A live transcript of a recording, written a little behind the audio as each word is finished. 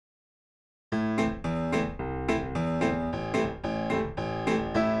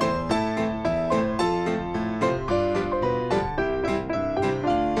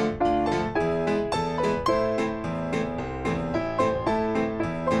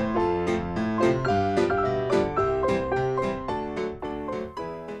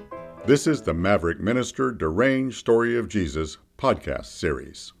This is the Maverick Minister Deranged Story of Jesus podcast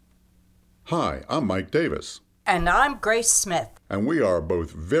series. Hi, I'm Mike Davis. And I'm Grace Smith. And we are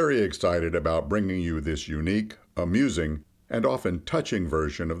both very excited about bringing you this unique, amusing, and often touching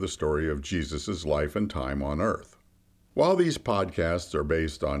version of the story of Jesus' life and time on earth. While these podcasts are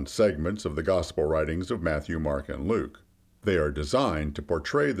based on segments of the gospel writings of Matthew, Mark, and Luke, they are designed to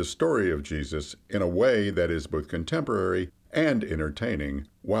portray the story of Jesus in a way that is both contemporary and entertaining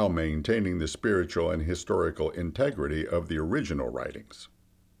while maintaining the spiritual and historical integrity of the original writings.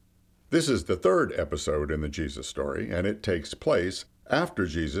 This is the third episode in the Jesus story, and it takes place after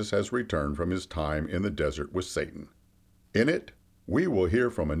Jesus has returned from his time in the desert with Satan. In it, we will hear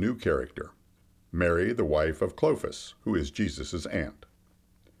from a new character, Mary, the wife of Clopas, who is Jesus' aunt.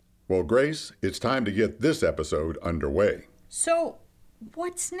 Well, Grace, it's time to get this episode underway. So,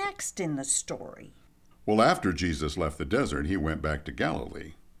 what's next in the story? Well, after Jesus left the desert, he went back to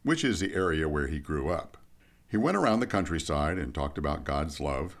Galilee, which is the area where he grew up. He went around the countryside and talked about God's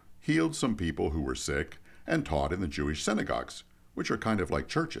love, healed some people who were sick, and taught in the Jewish synagogues, which are kind of like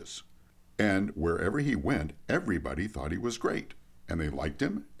churches. And wherever he went, everybody thought he was great, and they liked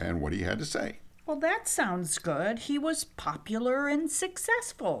him and what he had to say. Well, that sounds good. He was popular and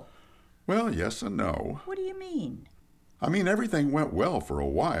successful. Well, yes and no. What do you mean? I mean, everything went well for a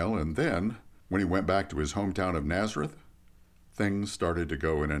while, and then, when he went back to his hometown of Nazareth, things started to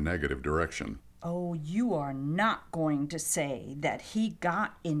go in a negative direction. Oh, you are not going to say that he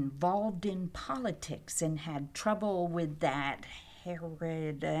got involved in politics and had trouble with that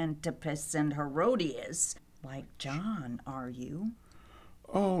Herod, Antipas, and Herodias, like John, are you?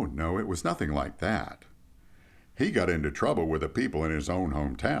 Oh, no, it was nothing like that. He got into trouble with the people in his own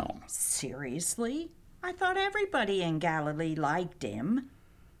hometown. Seriously? I thought everybody in Galilee liked him.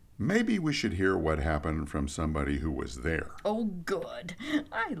 Maybe we should hear what happened from somebody who was there. Oh, good.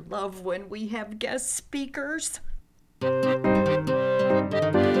 I love when we have guest speakers.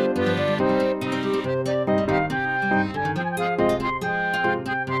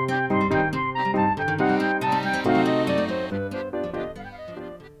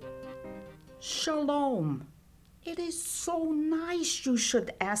 Shalom. It is so nice you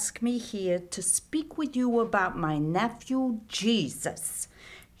should ask me here to speak with you about my nephew, Jesus.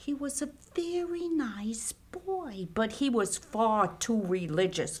 He was a very nice boy, but he was far too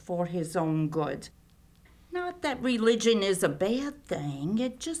religious for his own good. Not that religion is a bad thing,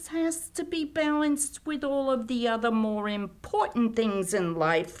 it just has to be balanced with all of the other more important things in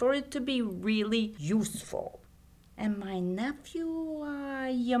life for it to be really useful. And my nephew,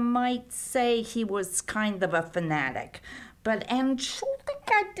 you might say he was kind of a fanatic. But Angelica,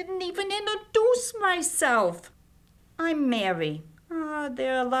 I didn't even introduce myself. I'm Mary.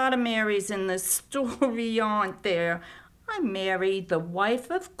 There are a lot of Marys in this story, aren't there? I'm Mary, the wife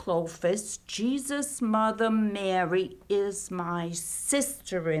of Clopas. Jesus' mother, Mary, is my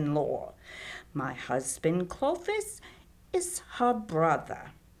sister-in-law. My husband, Clopas, is her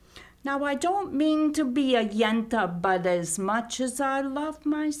brother. Now, I don't mean to be a yenta, but as much as I love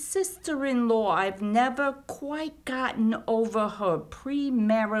my sister-in-law, I've never quite gotten over her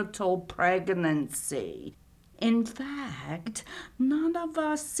premarital pregnancy. In fact, none of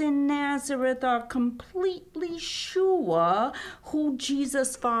us in Nazareth are completely sure who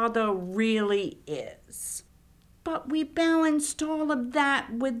Jesus' father really is. But we balanced all of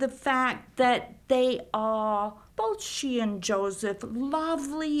that with the fact that they are, both she and Joseph,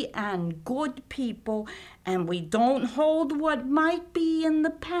 lovely and good people, and we don't hold what might be in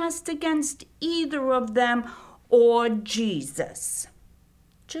the past against either of them or Jesus.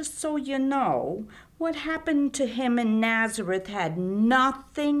 Just so you know, what happened to him in Nazareth had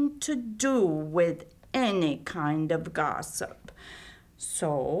nothing to do with any kind of gossip.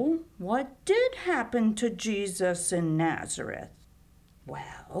 So, what did happen to Jesus in Nazareth?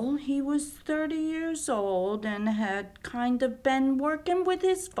 Well, he was 30 years old and had kind of been working with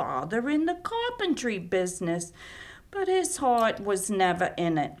his father in the carpentry business, but his heart was never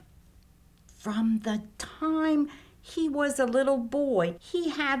in it. From the time he was a little boy, he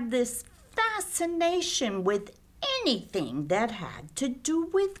had this fascination with anything that had to do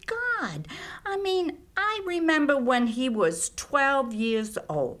with God. I remember when he was 12 years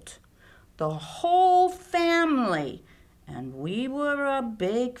old. The whole family, and we were a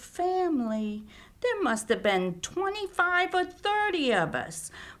big family. There must have been 25 or 30 of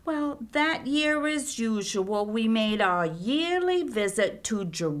us. Well, that year, as usual, we made our yearly visit to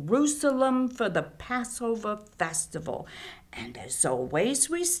Jerusalem for the Passover festival. And as always,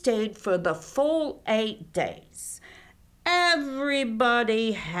 we stayed for the full 8 days.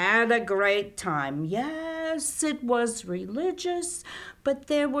 Everybody had a great time. Yes, course, it was religious, but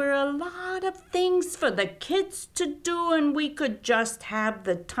there were a lot of things for the kids to do, and we could just have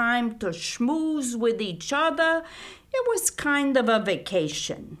the time to schmooze with each other. It was kind of a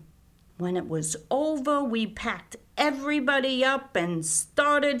vacation. When it was over, we packed everybody up and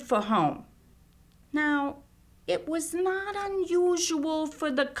started for home. Now, it was not unusual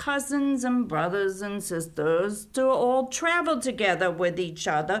for the cousins and brothers and sisters to all travel together with each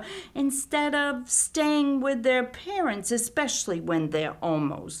other instead of staying with their parents, especially when they're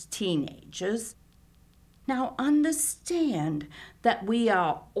almost teenagers. Now, understand that we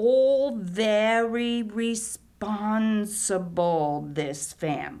are all very responsible, this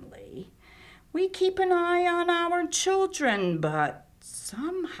family. We keep an eye on our children, but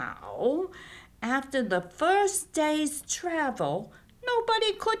somehow, after the first day's travel,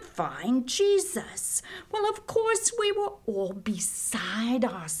 nobody could find Jesus. Well, of course, we were all beside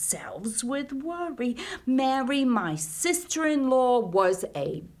ourselves with worry. Mary, my sister-in-law, was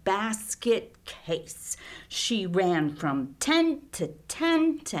a basket case. She ran from tent to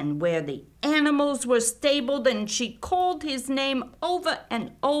tent and where the animals were stabled, and she called his name over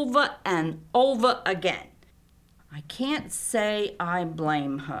and over and over again. I can't say I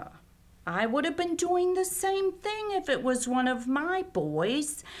blame her. I would have been doing the same thing if it was one of my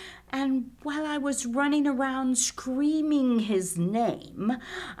boys. And while I was running around screaming his name,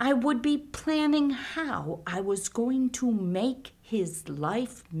 I would be planning how I was going to make his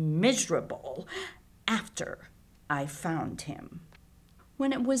life miserable after I found him.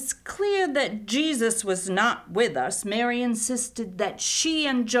 When it was clear that Jesus was not with us, Mary insisted that she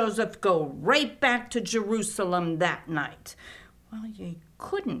and Joseph go right back to Jerusalem that night. Well, you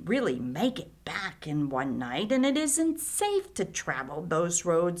couldn't really make it back in one night, and it isn't safe to travel those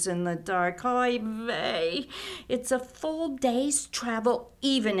roads in the dark. Oy vey. It's a full day's travel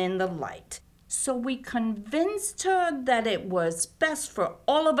even in the light. So we convinced her that it was best for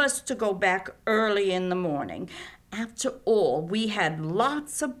all of us to go back early in the morning. After all, we had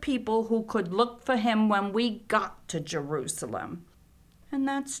lots of people who could look for him when we got to Jerusalem. And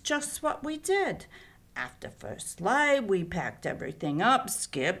that's just what we did. After first light, we packed everything up,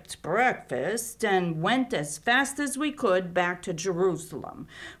 skipped breakfast, and went as fast as we could back to Jerusalem.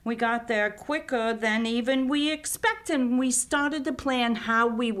 We got there quicker than even we expected, and we started to plan how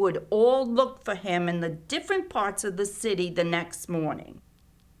we would all look for him in the different parts of the city the next morning.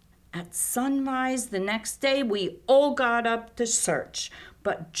 At sunrise the next day, we all got up to search,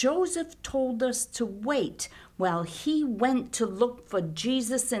 but Joseph told us to wait while he went to look for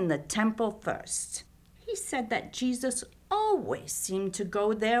Jesus in the temple first. He said that Jesus always seemed to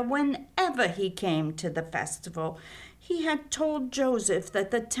go there whenever he came to the festival. He had told Joseph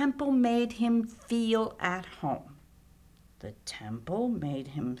that the temple made him feel at home. The temple made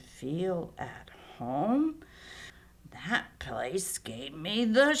him feel at home? That place gave me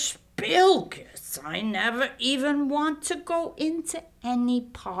the spilkus. I never even want to go into any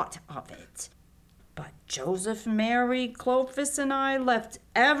part of it. But Joseph, Mary, Clovis, and I left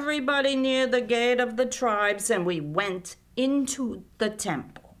everybody near the gate of the tribes, and we went into the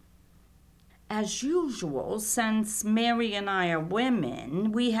temple. As usual, since Mary and I are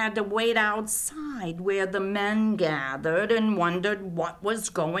women, we had to wait outside where the men gathered and wondered what was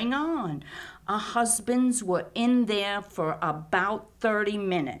going on. Our husbands were in there for about 30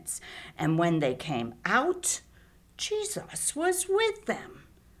 minutes, and when they came out, Jesus was with them.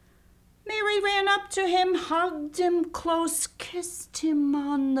 Mary ran up to him, hugged him close, kissed him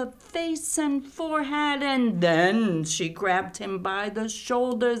on the face and forehead, and then she grabbed him by the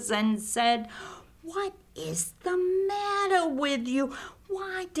shoulders and said, "What is the matter with you?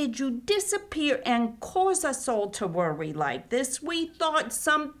 Why did you disappear and cause us all to worry like this? We thought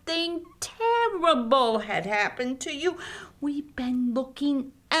something terrible had happened to you. We've been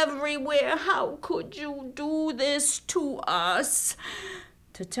looking everywhere. How could you do this to us?"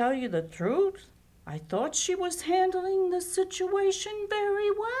 To tell you the truth, I thought she was handling the situation very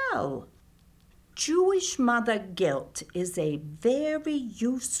well. Jewish mother guilt is a very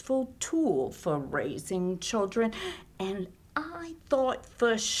useful tool for raising children, and I thought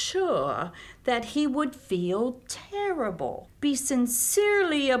for sure that he would feel terrible, be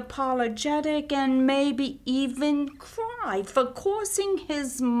sincerely apologetic, and maybe even cry for causing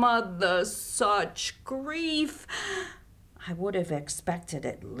his mother such grief. I would have expected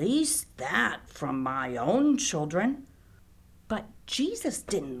at least that from my own children. But Jesus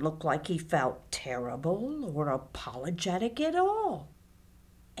didn't look like he felt terrible or apologetic at all.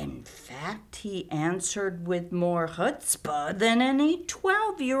 In fact, he answered with more chutzpah than any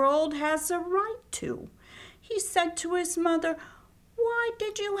 12-year-old has a right to. He said to his mother, "Why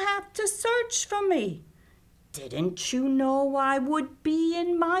did you have to search for me? Didn't you know I would be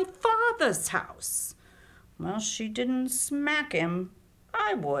in my Father's house?" Well, she didn't smack him.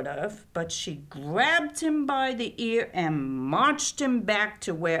 I would have, but she grabbed him by the ear and marched him back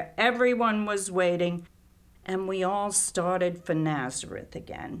to where everyone was waiting, and we all started for Nazareth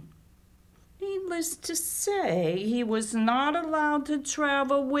again. Needless to say, he was not allowed to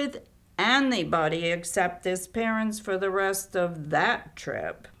travel with anybody except his parents for the rest of that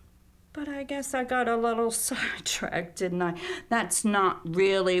trip. But I guess I got a little sidetracked, didn't I? That's not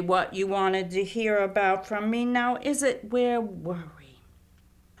really what you wanted to hear about from me now, is it? Where were we?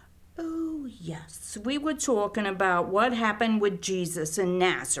 Oh, yes, we were talking about what happened with Jesus in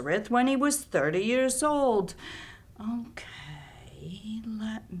Nazareth when he was 30 years old. Okay,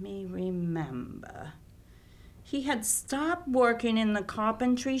 let me remember. He had stopped working in the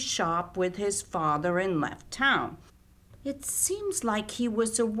carpentry shop with his father and left town. It seems like he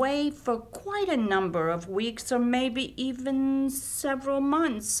was away for quite a number of weeks or maybe even several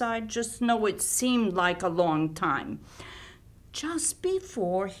months. I just know it seemed like a long time. Just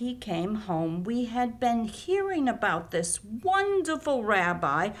before he came home, we had been hearing about this wonderful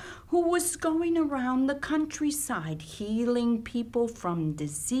rabbi who was going around the countryside healing people from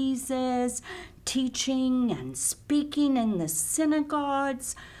diseases, teaching and speaking in the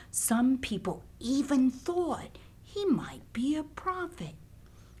synagogues. Some people even thought he might be a prophet.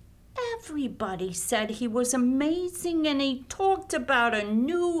 Everybody said he was amazing, and he talked about a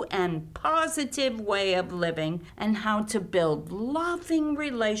new and positive way of living and how to build loving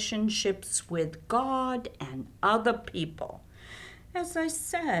relationships with God and other people. As I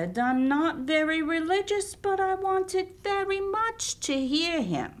said, I'm not very religious, but I wanted very much to hear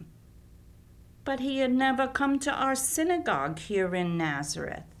him. But he had never come to our synagogue here in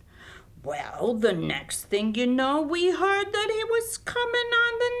Nazareth. Well, the next thing you know, we heard that he was coming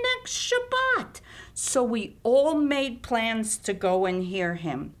on the next Shabbat. So we all made plans to go and hear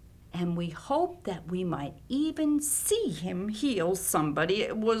him. And we hoped that we might even see him heal somebody.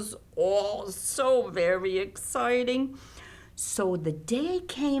 It was all so very exciting. So the day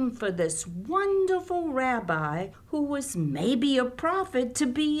came for this wonderful rabbi, who was maybe a prophet, to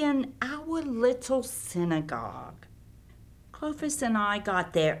be in our little synagogue. Clovis and I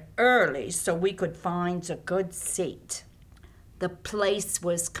got there early so we could find a good seat. The place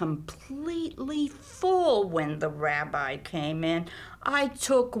was completely full when the rabbi came in. I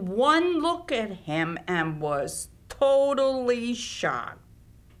took one look at him and was totally shocked.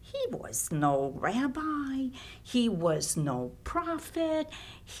 He was no rabbi. He was no prophet.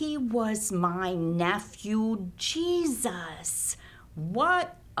 He was my nephew Jesus.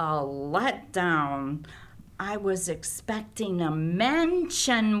 What a letdown. I was expecting a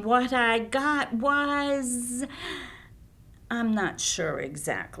mansion. What I got was... I'm not sure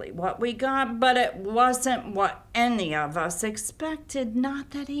exactly what we got, but it wasn't what any of us expected. Not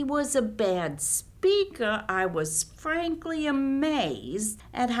that he was a bad speaker. I was frankly amazed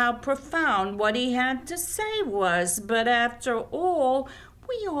at how profound what he had to say was. But after all,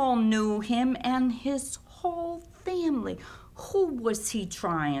 we all knew him and his whole family. Who was he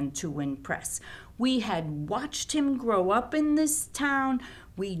trying to impress? We had watched him grow up in this town.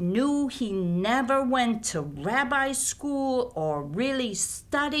 We knew he never went to rabbi school or really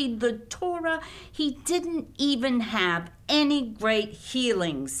studied the Torah. He didn't even have any great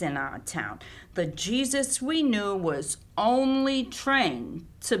healings in our town. The Jesus we knew was only trained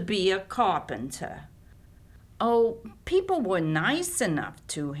to be a carpenter. Oh, people were nice enough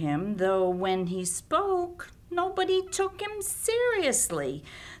to him, though when he spoke, nobody took him seriously.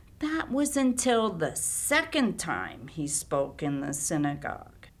 That was until the second time he spoke in the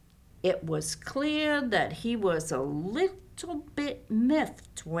synagogue. It was clear that he was a little bit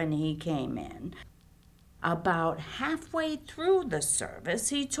miffed when he came in. About halfway through the service,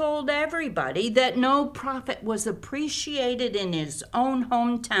 he told everybody that no prophet was appreciated in his own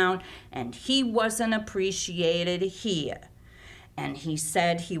hometown, and he wasn't appreciated here. And he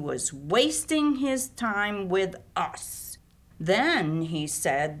said he was wasting his time with us. Then he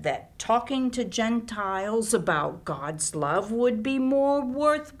said that talking to Gentiles about God's love would be more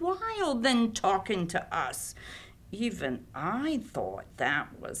worthwhile than talking to us. Even I thought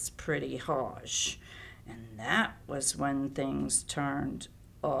that was pretty harsh. And that was when things turned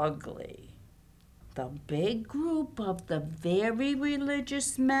ugly. The big group of the very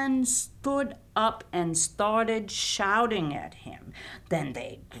religious men stood up and started shouting at him. Then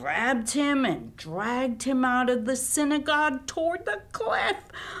they grabbed him and dragged him out of the synagogue toward the cliff.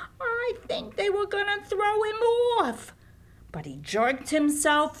 I think they were going to throw him off. But he jerked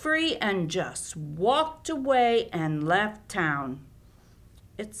himself free and just walked away and left town.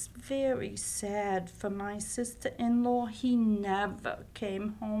 It's very sad for my sister-in-law. He never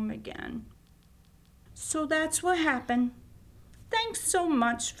came home again. So that's what happened. Thanks so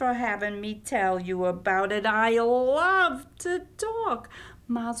much for having me tell you about it. I love to talk.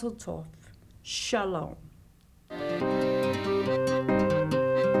 Mazel tov. Shalom.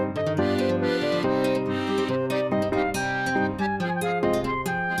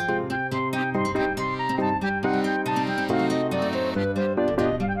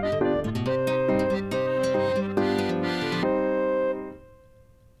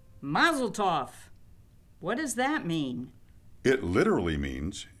 Mazel tov. What does that mean? It literally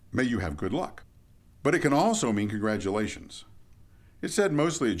means, may you have good luck. But it can also mean congratulations. It's said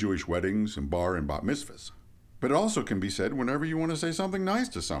mostly at Jewish weddings and bar and bat mitzvahs. But it also can be said whenever you want to say something nice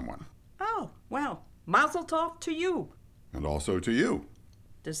to someone. Oh, well, mazel tov to you. And also to you.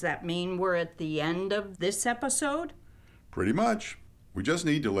 Does that mean we're at the end of this episode? Pretty much. We just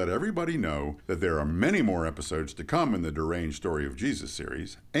need to let everybody know that there are many more episodes to come in the Deranged Story of Jesus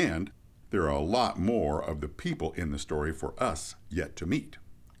series, and there are a lot more of the people in the story for us yet to meet.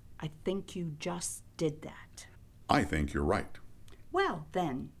 I think you just did that. I think you're right. Well,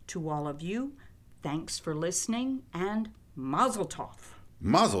 then, to all of you, thanks for listening and mazel tov.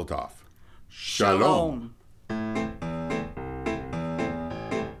 Mazel tov. Shalom.